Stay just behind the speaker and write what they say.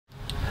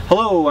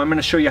Hello, I'm going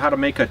to show you how to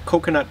make a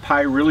coconut pie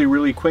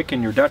really quick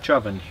in your Dutch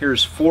oven.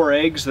 Here's 4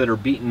 eggs that are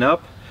beaten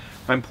up.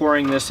 I'm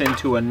pouring this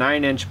into a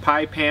 9-inch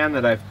pie pan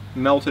that I've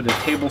melted a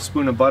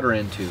tablespoon of butter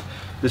into.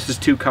 This is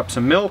 2 cups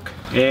of milk,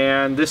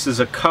 and this is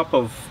a cup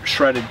of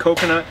shredded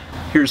coconut.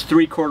 Here's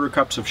 3/4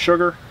 cups of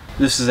sugar.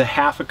 This is a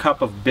 1/2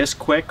 cup of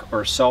Bisquick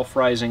or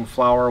self-rising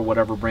flour,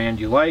 whatever brand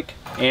you like.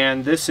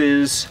 And this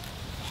is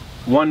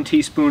 1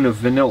 teaspoon of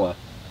vanilla.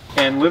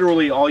 And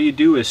literally all you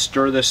do is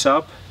stir this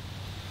up.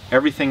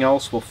 Everything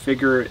else will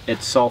figure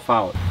itself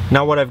out.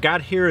 Now what I've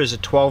got here is a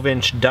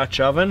 12-inch Dutch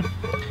oven.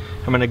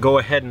 I'm going to go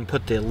ahead and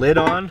put the lid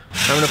on.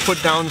 I'm going to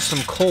put down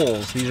some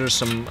coals. These are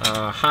some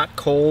hot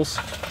coals.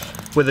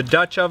 With a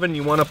Dutch oven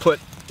you want to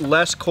put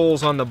less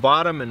coals on the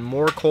bottom and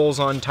more coals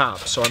on top.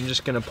 So I'm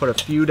just going to put a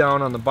few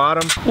down on the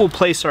bottom. We'll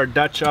place our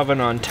Dutch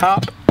oven on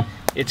top.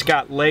 It's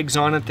got legs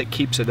on it that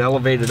keeps it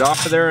elevated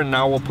off of there, and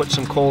now we'll put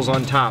some coals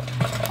on top.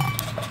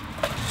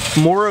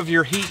 More of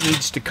your heat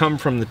needs to come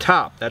from the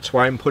top. That's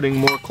why I'm putting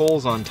more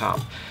coals on top.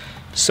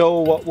 So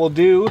what we'll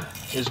do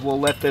is we'll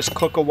let this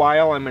cook a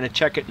while. I'm going to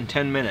check it in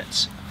 10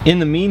 minutes. In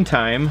the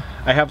meantime,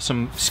 I have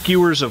some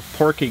skewers of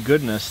porky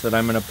goodness that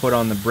I'm going to put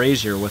on the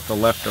brazier with the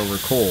leftover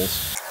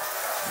coals.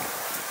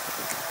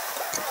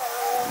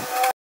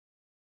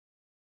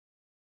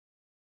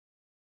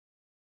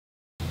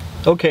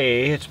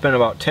 Okay, it's been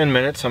about 10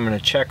 minutes. I'm going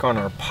to check on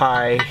our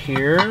pie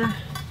here,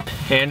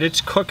 and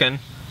it's cooking.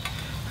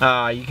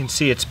 You can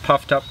see it's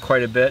puffed up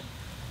quite a bit.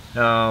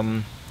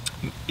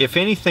 If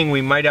anything,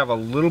 we might have a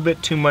little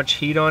bit too much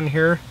heat on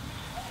here.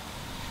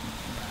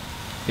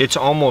 It's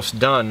almost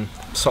done,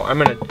 so I'm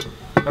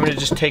gonna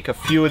just take a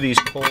few of these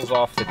coals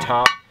off the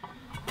top.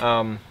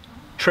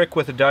 Trick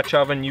with a Dutch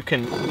oven, you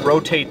can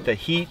rotate the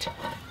heat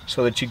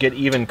so that you get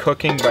even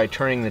cooking by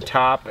turning the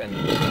top and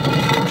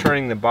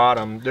turning the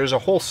bottom. There's a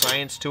whole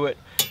science to it,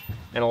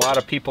 and a lot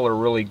of people are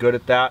really good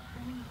at that.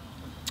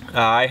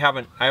 I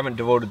haven't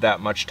devoted that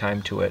much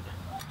time to it.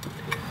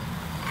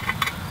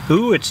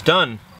 Ooh, it's done.